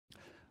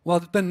Well,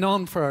 it's been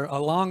known for a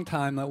long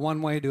time that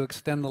one way to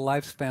extend the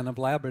lifespan of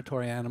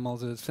laboratory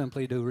animals is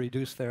simply to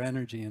reduce their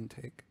energy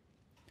intake.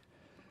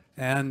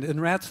 And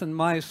in rats and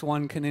mice,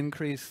 one can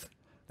increase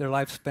their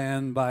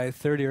lifespan by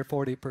 30 or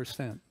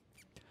 40%.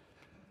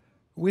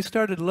 We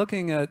started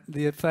looking at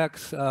the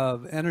effects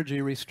of energy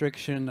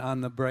restriction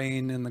on the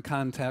brain in the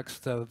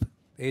context of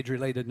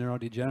age-related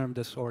neurodegenerative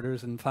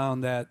disorders and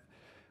found that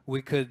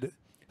we could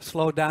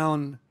slow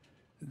down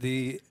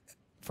the,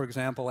 for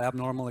example,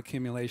 abnormal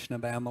accumulation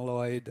of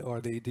amyloid or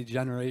the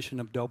degeneration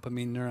of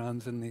dopamine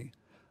neurons in the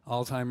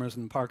Alzheimer's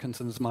and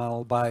Parkinson's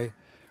model by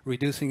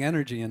reducing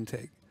energy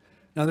intake.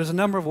 Now, there's a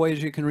number of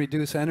ways you can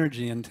reduce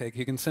energy intake.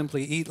 You can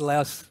simply eat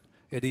less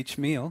at each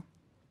meal,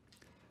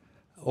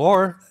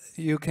 or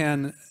you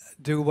can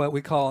do what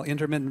we call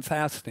intermittent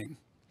fasting.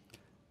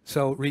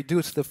 So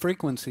reduce the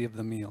frequency of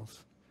the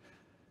meals.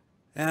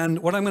 And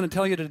what I'm going to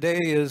tell you today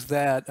is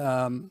that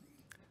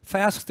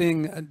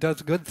fasting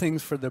does good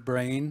things for the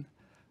brain.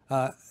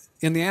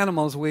 In the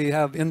animals, we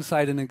have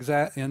insight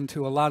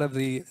into a lot of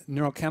the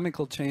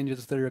neurochemical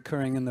changes that are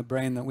occurring in the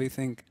brain that we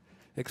think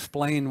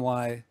explain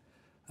why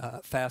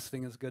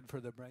fasting is good for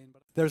the brain.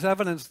 There's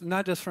evidence,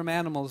 not just from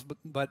animals,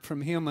 but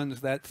from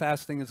humans, that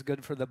fasting is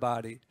good for the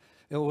body.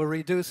 It will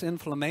reduce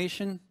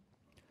inflammation.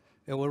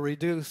 It will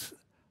reduce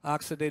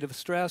oxidative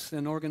stress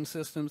in organ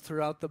systems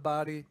throughout the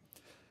body.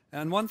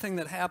 And one thing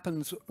that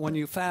happens when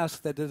you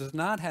fast that does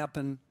not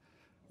happen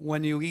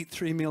when you eat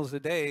 3 meals a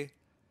day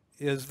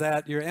is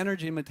that your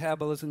energy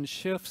metabolism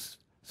shifts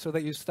so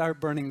that you start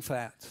burning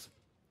fats.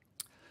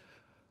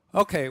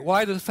 Okay,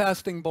 why does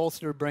fasting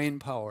bolster brain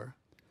power?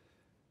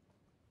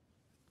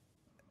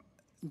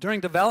 During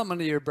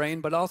development of your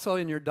brain, but also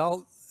in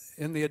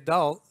the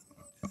adult,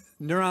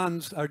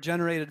 neurons are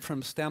generated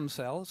from stem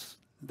cells.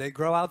 They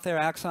grow out their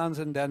axons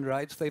and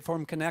dendrites. They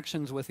form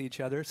connections with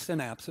each other,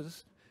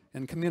 synapses,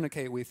 and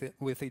communicate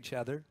with each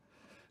other.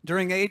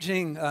 During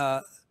aging,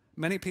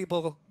 many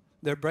people,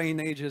 their brain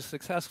ages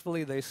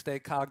successfully. They stay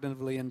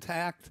cognitively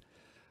intact,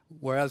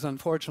 whereas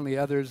unfortunately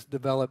others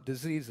develop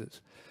diseases.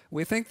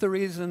 We think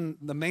the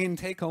main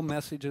take-home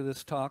message of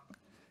this talk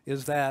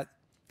is that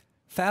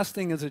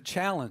fasting is a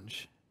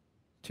challenge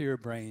to your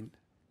brain.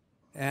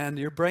 And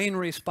your brain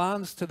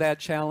responds to that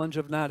challenge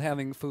of not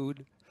having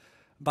food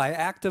by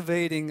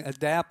activating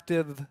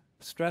adaptive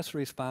stress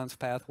response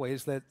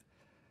pathways that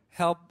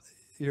help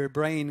your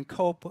brain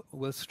cope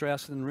with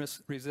stress and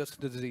resist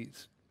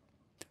disease.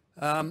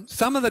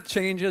 Some of the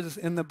changes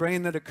in the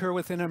brain that occur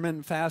with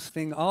intermittent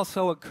fasting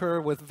also occur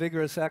with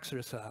vigorous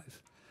exercise.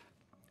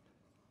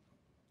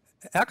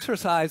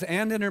 Exercise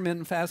and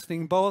intermittent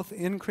fasting both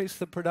increase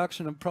the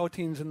production of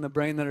proteins in the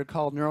brain that are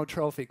called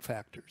neurotrophic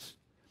factors.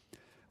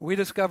 We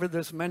discovered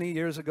this many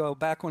years ago,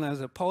 back when I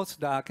was a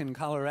postdoc in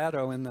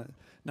Colorado in the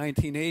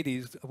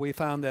 1980s. We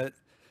found that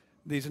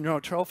these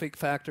neurotrophic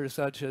factors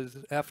such as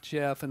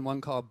FGF and one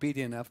called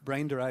BDNF,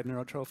 brain-derived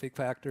neurotrophic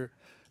factor,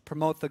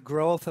 promote the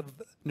growth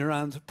of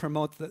neurons,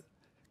 promote the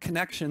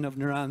connection of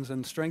neurons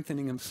and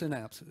strengthening of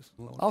synapses.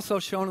 Also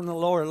shown in the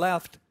lower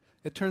left,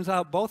 it turns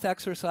out both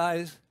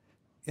exercise,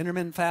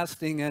 intermittent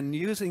fasting, and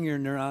using your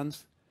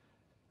neurons,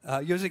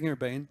 using your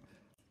brain,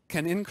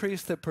 can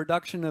increase the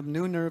production of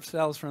new nerve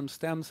cells from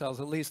stem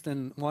cells, at least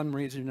in one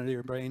region of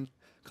your brain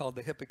called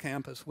the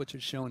hippocampus, which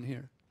is shown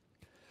here.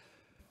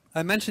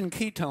 I mentioned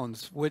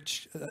ketones,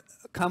 which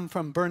come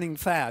from burning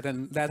fat,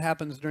 and that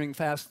happens during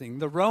fasting.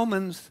 The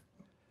Romans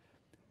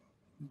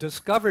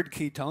discovered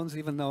ketones,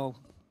 even though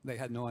they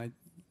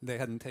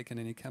hadn't taken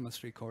any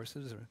chemistry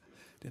courses or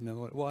didn't know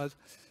what it was.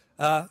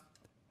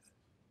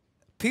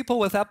 People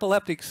with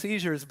epileptic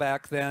seizures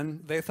back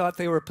then, they thought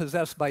they were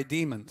possessed by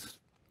demons.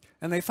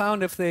 And they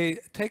found if they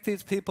take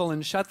these people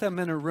and shut them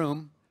in a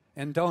room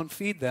and don't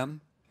feed them,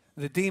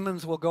 the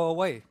demons will go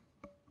away.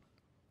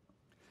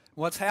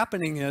 What's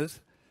happening is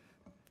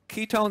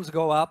ketones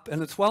go up,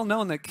 and it's well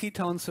known that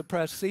ketones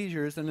suppress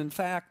seizures, and in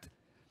fact,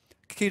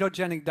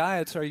 ketogenic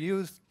diets are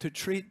used to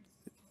treat,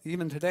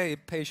 even today,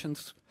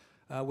 patients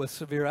with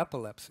severe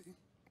epilepsy.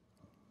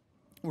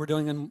 We're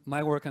doing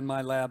my work in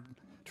my lab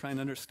trying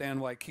to understand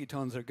why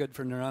ketones are good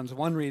for neurons.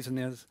 One reason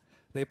is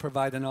they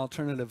provide an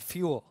alternative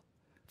fuel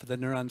for the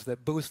neurons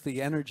that boost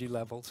the energy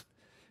levels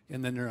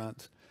in the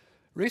neurons.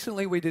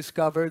 Recently, we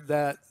discovered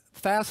that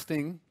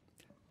fasting,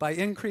 by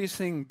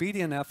increasing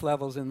BDNF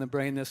levels in the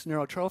brain, this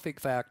neurotrophic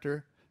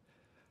factor,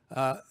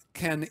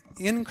 can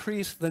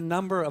increase the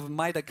number of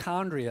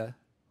mitochondria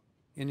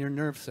in your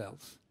nerve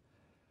cells.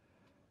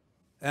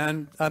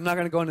 And I'm not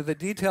going to go into the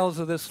details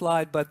of this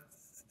slide, but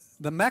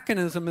the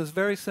mechanism is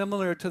very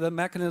similar to the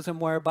mechanism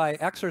whereby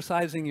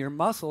exercising your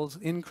muscles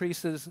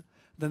increases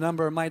the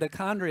number of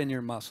mitochondria in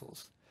your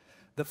muscles.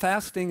 The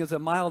fasting is a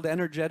mild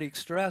energetic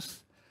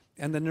stress,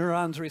 and the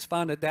neurons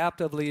respond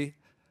adaptively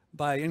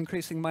by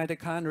increasing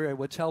mitochondria,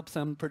 which helps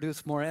them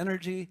produce more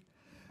energy.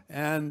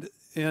 And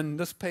in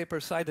this paper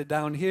cited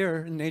down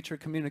here in Nature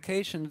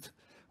Communications,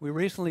 we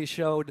recently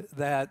showed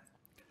that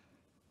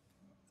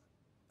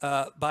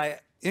by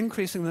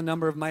increasing the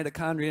number of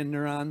mitochondria in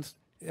neurons,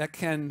 it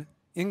can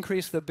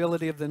increase the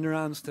ability of the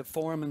neurons to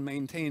form and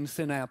maintain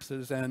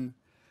synapses and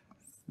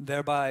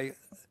thereby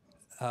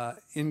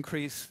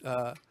increase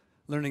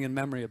learning and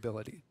memory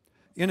ability.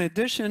 In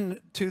addition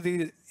to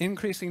the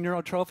increasing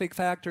neurotrophic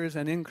factors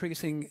and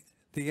increasing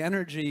the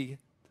energy,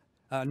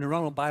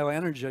 neuronal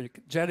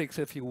bioenergetics,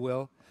 if you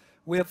will,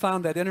 we have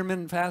found that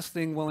intermittent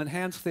fasting will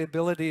enhance the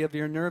ability of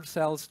your nerve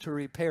cells to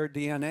repair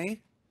DNA.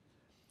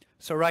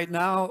 So right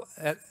now,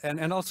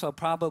 and also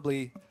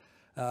probably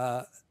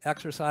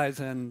exercise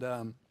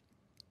and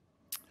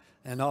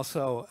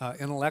also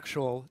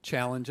intellectual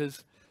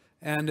challenges.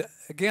 And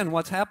again,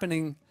 what's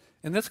happening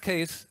in this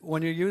case,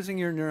 when you're using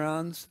your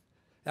neurons,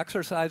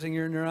 exercising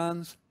your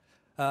neurons,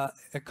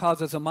 it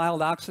causes a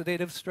mild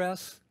oxidative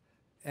stress.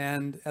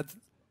 And at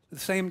the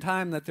same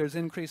time that there's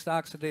increased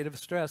oxidative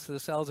stress, the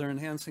cells are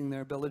enhancing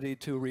their ability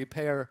to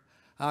repair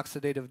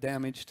oxidative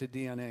damage to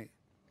DNA.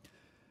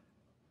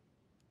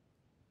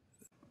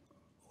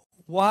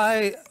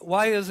 Why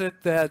is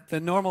it that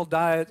the normal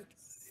diet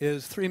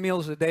is 3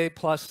 meals a day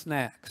plus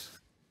snacks?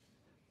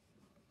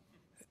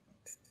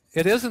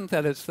 It isn't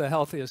that it's the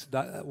healthiest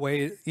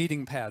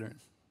eating pattern.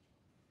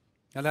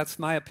 Now that's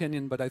my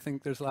opinion, but I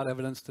think there's a lot of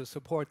evidence to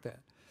support that.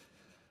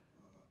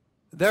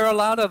 There are a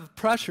lot of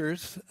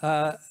pressures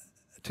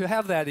to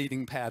have that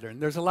eating pattern.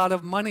 There's a lot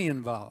of money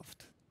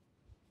involved.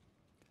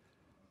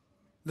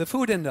 The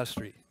food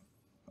industry,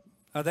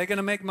 are they going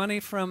to make money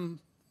from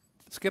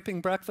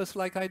skipping breakfast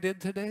like I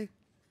did today?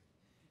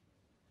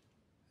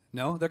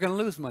 No, they're going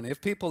to lose money.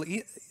 If people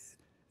eat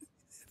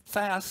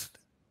fast,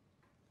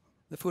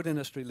 the food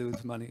industry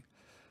loses money.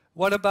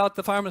 What about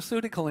the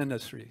pharmaceutical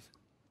industry?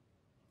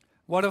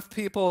 What if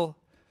people,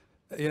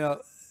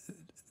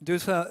 do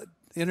some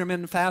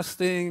intermittent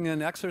fasting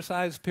and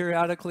exercise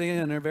periodically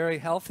and are very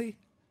healthy?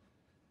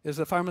 Is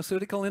the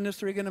pharmaceutical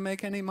industry going to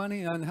make any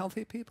money on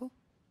healthy people?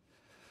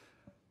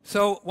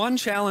 So one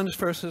challenge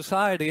for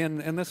society,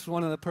 and this is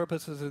one of the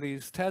purposes of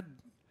these TED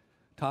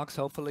Talks,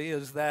 hopefully,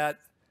 is that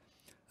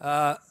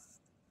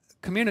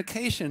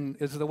communication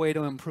is the way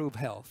to improve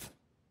health.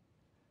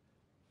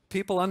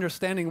 People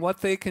understanding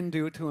what they can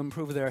do to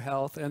improve their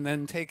health and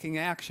then taking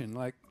action,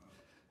 like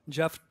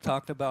Jeff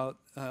talked about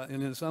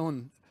in his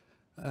own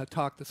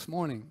talk this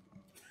morning.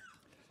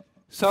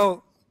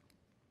 So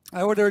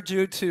I would urge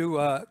you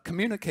to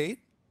communicate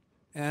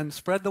and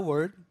spread the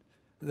word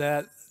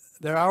that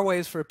there are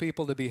ways for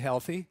people to be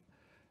healthy,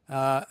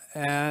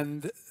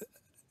 and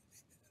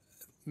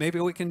maybe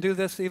we can do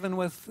this even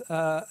with,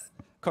 of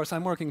course,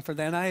 I'm working for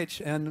the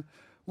NIH, and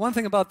one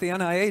thing about the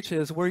NIH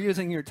is we're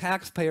using your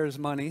taxpayers'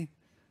 money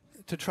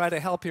to try to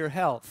help your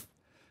health.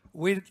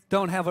 We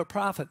don't have a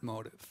profit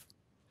motive.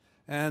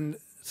 And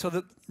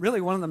so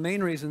really one of the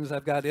main reasons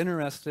I've got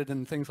interested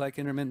in things like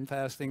intermittent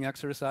fasting,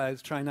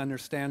 exercise, trying to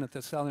understand at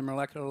the cellular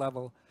molecular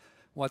level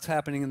what's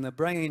happening in the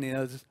brain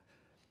is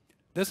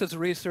this is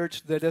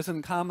research that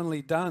isn't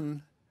commonly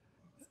done,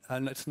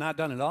 and it's not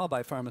done at all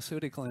by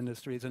pharmaceutical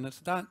industries, and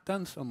it's not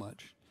done so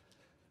much.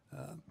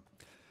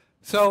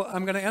 So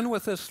I'm going to end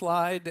with this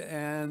slide,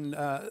 and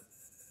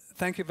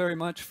thank you very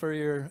much for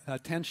your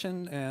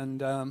attention,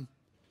 and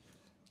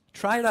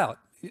try it out.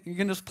 You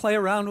can just play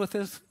around with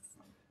this,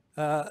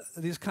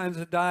 these kinds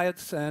of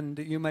diets, and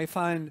you may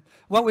find,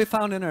 what we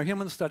found in our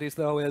human studies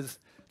though is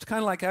it's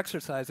kind of like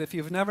exercise. If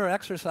you've never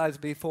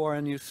exercised before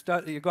and you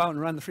go out and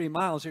run 3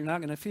 miles, you're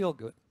not going to feel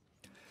good.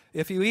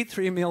 If you eat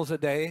 3 meals a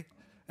day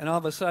and all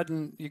of a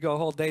sudden you go a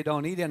whole day,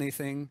 don't eat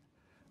anything,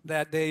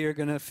 that day you're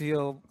going to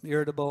feel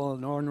irritable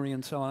and ornery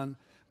and so on.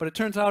 But it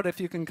turns out if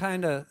you can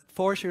kind of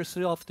force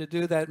yourself to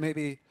do that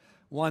maybe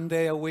 1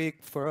 day a week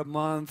for a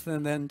month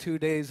and then 2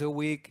 days a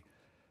week,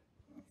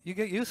 you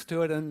get used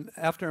to it, and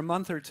after a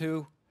month or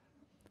two,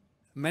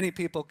 many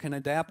people can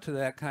adapt to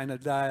that kind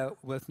of diet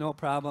with no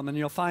problem, and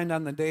you'll find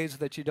on the days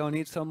that you don't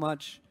eat so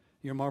much,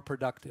 you're more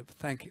productive.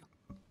 Thank you.